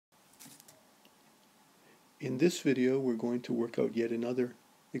In this video, we're going to work out yet another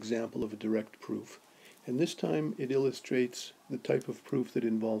example of a direct proof, and this time it illustrates the type of proof that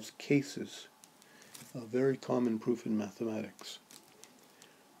involves cases, a very common proof in mathematics.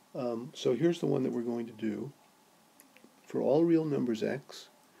 So here's the one that we're going to do. For all real numbers x,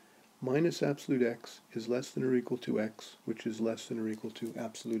 minus absolute x is less than or equal to x, which is less than or equal to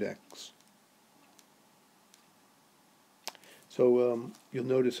absolute x. So you'll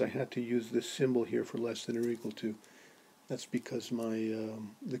notice I had to use this symbol here for less than or equal to. That's because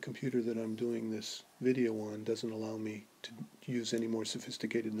the computer that I'm doing this video on doesn't allow me to use any more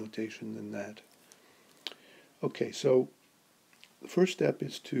sophisticated notation than that. Okay, so the first step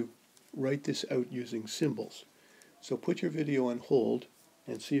is to write this out using symbols. So put your video on hold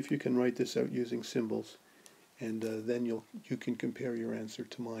and see if you can write this out using symbols, and then you can compare your answer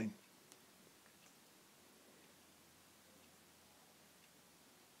to mine.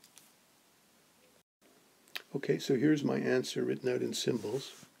 Okay, so here's my answer written out in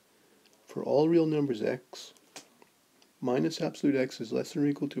symbols. For all real numbers x, minus absolute x is less than or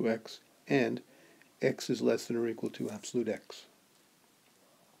equal to x, and x is less than or equal to absolute x.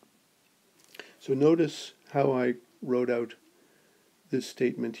 So notice how I wrote out this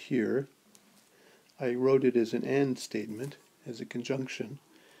statement here. I wrote it as an AND statement, as a conjunction,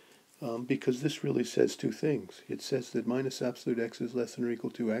 because this really says two things. It says that minus absolute x is less than or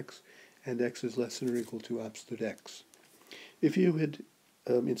equal to x, and x is less than or equal to absolute x. If you had,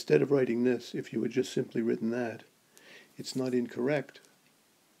 instead of writing this, if you had just simply written that, it's not incorrect,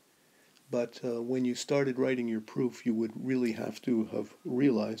 but when you started writing your proof, you would really have to have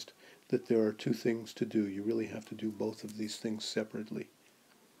realized that there are two things to do. You really have to do both of these things separately.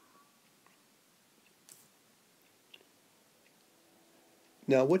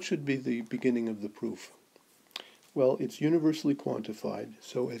 Now, what should be the beginning of the proof? Well, it's universally quantified,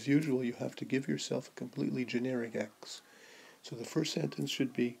 so as usual you have to give yourself a completely generic x. So the first sentence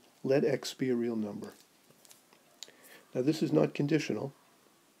should be, let x be a real number. Now this is not conditional,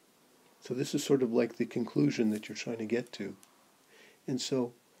 so this is sort of like the conclusion that you're trying to get to. And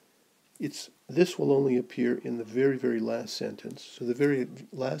so this will only appear in the very, very last sentence. So the very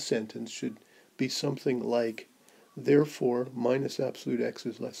last sentence should be something like, therefore minus absolute x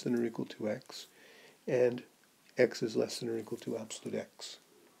is less than or equal to x, and x is less than or equal to absolute x.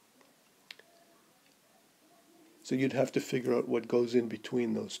 So you'd have to figure out what goes in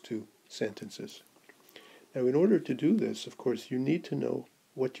between those two sentences. Now in order to do this, of course, you need to know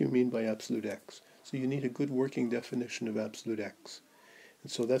what you mean by absolute x. So you need a good working definition of absolute x.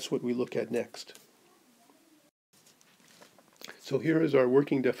 And so that's what we look at next. So here is our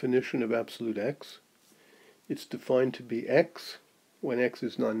working definition of absolute x. It's defined to be x when x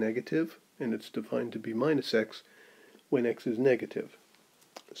is non-negative, and it's defined to be minus x when x is negative.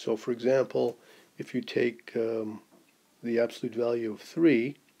 So for example, if you take the absolute value of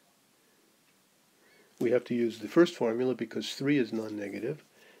 3, we have to use the first formula because 3 is non-negative,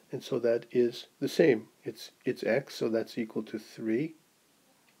 and so that is the same. It's x, so that's equal to 3.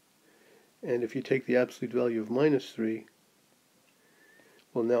 And if you take the absolute value of minus 3,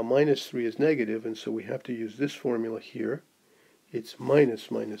 well, now minus 3 is negative, and so we have to use this formula here. It's minus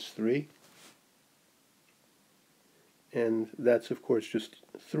 3. And that's, of course, just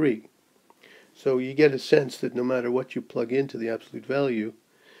 3. So you get a sense that no matter what you plug into the absolute value,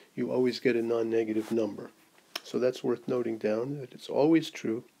 you always get a non-negative number. So that's worth noting down, that it's always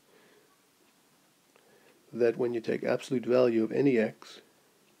true that when you take absolute value of any x,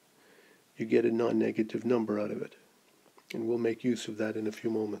 you get a non-negative number out of it. And we'll make use of that in a few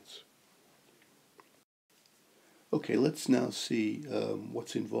moments. Okay, let's now see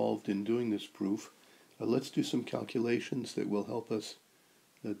what's involved in doing this proof. Let's do some calculations that will help us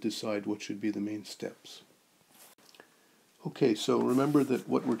decide what should be the main steps. Okay, so remember that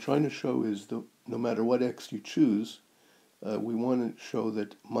what we're trying to show is that no matter what x you choose, we want to show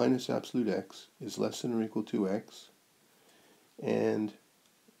that minus absolute x is less than or equal to x, and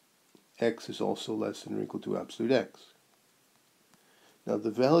x is also less than or equal to absolute x. Now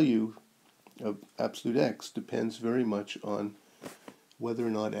the value of absolute x depends very much on whether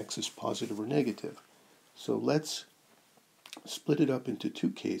or not x is positive or negative. So let's split it up into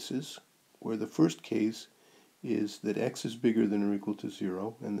two cases, where the first case is that x is bigger than or equal to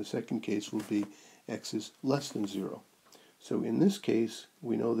 0, and the second case will be x is less than 0. So in this case,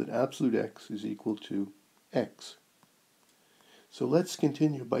 we know that absolute x is equal to x. So let's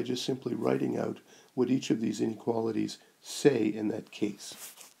continue by just simply writing out what each of these inequalities say in that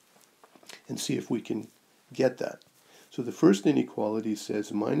case, and see if we can get that. So the first inequality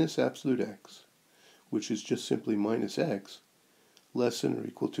says minus absolute x, which is just simply minus x, less than or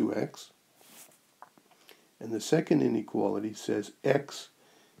equal to x. And the second inequality says x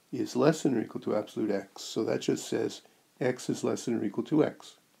is less than or equal to absolute x. So that just says x is less than or equal to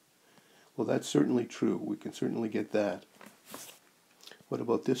x. Well, that's certainly true. We can certainly get that. What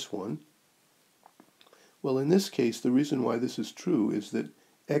about this one? Well, in this case, the reason why this is true is that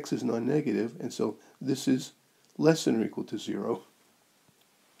x is non-negative, and so this is less than or equal to 0.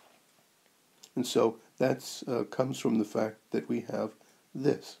 And so that comes from the fact that we have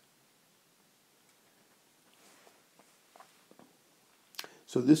this.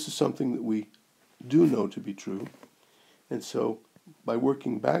 So this is something that we do know to be true. And so by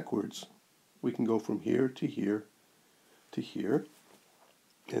working backwards, we can go from here to here to here.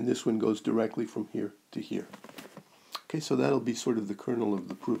 And this one goes directly from here to here. Okay, so that'll be sort of the kernel of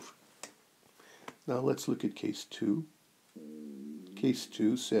the proof. Now let's look at case 2. Case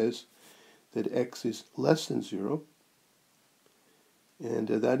 2 says that x is less than 0, and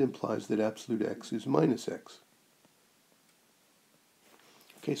that implies that absolute x is minus x.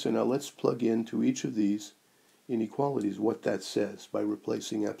 Okay, so now let's plug into each of these inequalities what that says by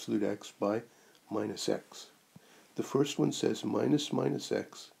replacing absolute x by minus x. The first one says minus minus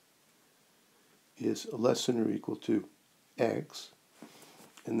x is less than or equal to x,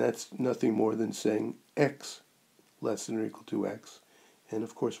 and that's nothing more than saying x less than or equal to x, and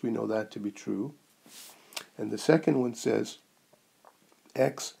of course we know that to be true. And the second one says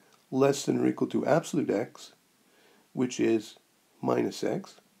x less than or equal to absolute x, which is minus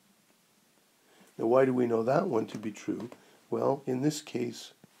x. Now why do we know that one to be true? Well, in this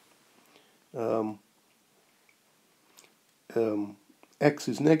case, x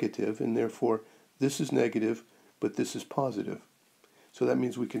is negative, and therefore this is negative, but this is positive. So that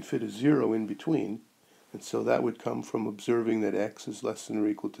means we can fit a 0 in between, and so that would come from observing that x is less than or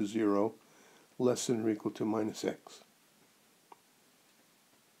equal to 0, less than or equal to minus x.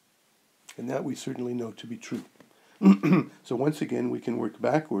 And that we certainly know to be true. So once again, we can work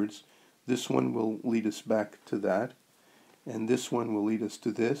backwards. This one will lead us back to that, and this one will lead us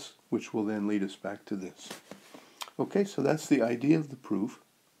to this, which will then lead us back to this. Okay, so that's the idea of the proof.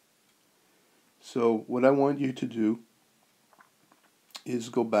 So what I want you to do is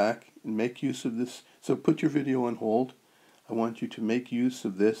go back and make use of this. So put your video on hold. I want you to make use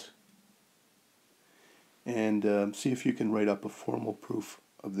of this and see if you can write up a formal proof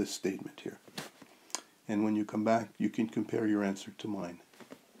of this statement here. And when you come back, you can compare your answer to mine.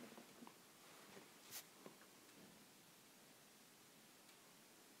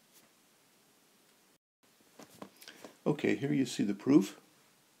 Okay, here you see the proof.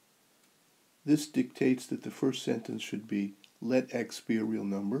 This dictates that the first sentence should be, let x be a real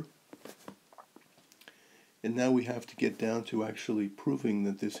number. And now we have to get down to actually proving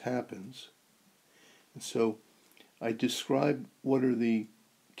that this happens. And so I describe what are the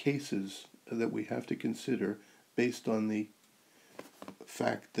cases that we have to consider based on the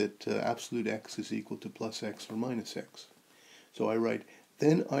fact that absolute x is equal to plus x or minus x. So I write,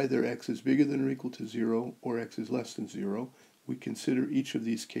 then either x is bigger than or equal to 0 or x is less than 0. We consider each of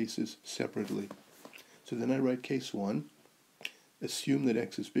these cases separately. So then I write case 1, assume that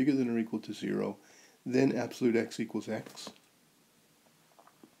x is bigger than or equal to 0, then absolute x equals x.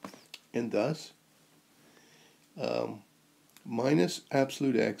 And thus, minus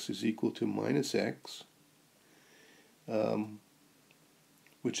absolute x is equal to minus x,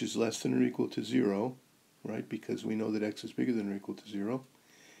 which is less than or equal to 0, right, because we know that x is bigger than or equal to 0,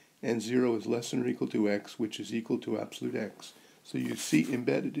 and 0 is less than or equal to x, which is equal to absolute x. So you see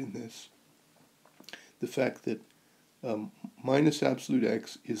embedded in this the fact that minus absolute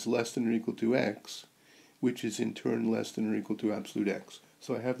x is less than or equal to x, which is in turn less than or equal to absolute x.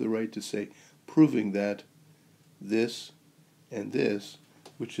 So I have the right to say, proving that this and this,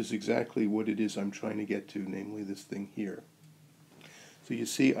 which is exactly what it is I'm trying to get to, namely this thing here. So you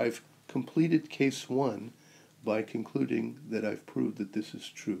see, I've completed case 1 by concluding that I've proved that this is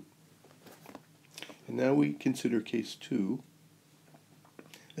true. And now we consider case 2.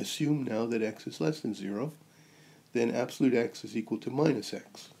 Assume now that x is less than 0, then absolute x is equal to minus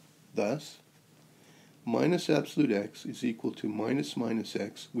x. Thus, minus absolute x is equal to minus minus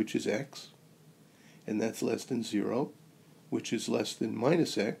x, which is x, and that's less than 0, which is less than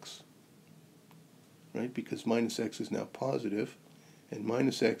minus x, right, because minus x is now positive, and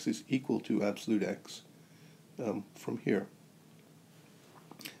minus x is equal to absolute x from here.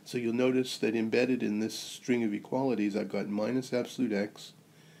 So you'll notice that embedded in this string of equalities, I've got minus absolute x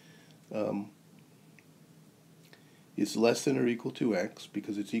is less than or equal to x,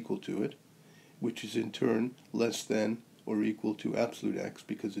 because it's equal to it, which is in turn less than or equal to absolute x,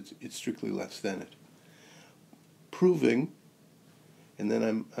 because it's strictly less than it. Proving, And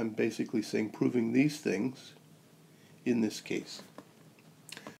then I'm basically saying proving these things in this case.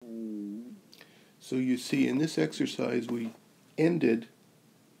 So you see, in this exercise, we ended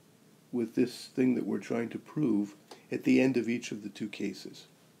with this thing that we're trying to prove at the end of each of the two cases.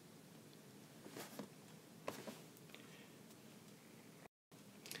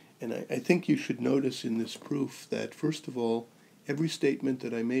 And I think you should notice in this proof that, first of all, every statement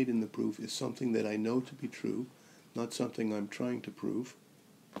that I made in the proof is something that I know to be true, not something I'm trying to prove.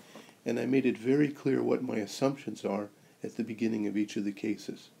 And I made it very clear what my assumptions are at the beginning of each of the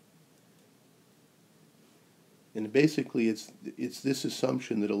cases. And basically it's this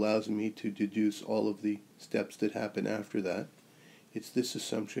assumption that allows me to deduce all of the steps that happen after that. It's this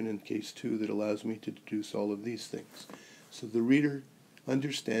assumption in case 2 that allows me to deduce all of these things. So the reader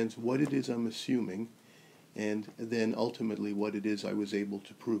understands what it is I'm assuming, and then ultimately what it is I was able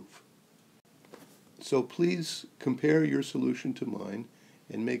to prove. So please compare your solution to mine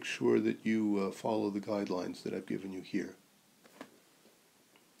and make sure that you follow the guidelines that I've given you here.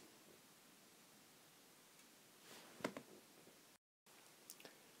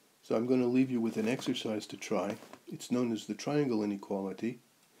 So I'm going to leave you with an exercise to try. It's known as the triangle inequality,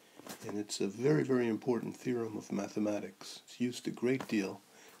 and it's a very, very important theorem of mathematics. It's used a great deal.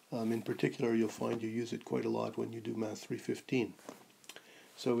 In particular, you'll find you use it quite a lot when you do Math 315.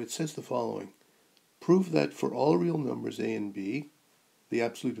 So it says the following. Prove that for all real numbers a and b, the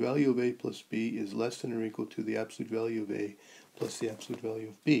absolute value of a plus b is less than or equal to the absolute value of a plus the absolute value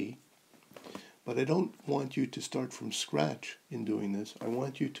of b. But I don't want you to start from scratch in doing this. I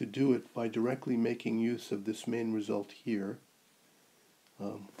want you to do it by directly making use of this main result here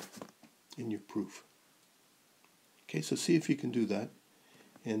in your proof. Okay, so see if you can do that.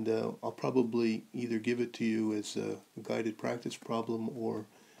 And I'll probably either give it to you as a guided practice problem or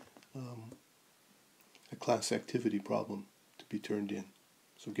a class activity problem to be turned in.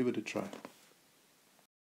 So give it a try.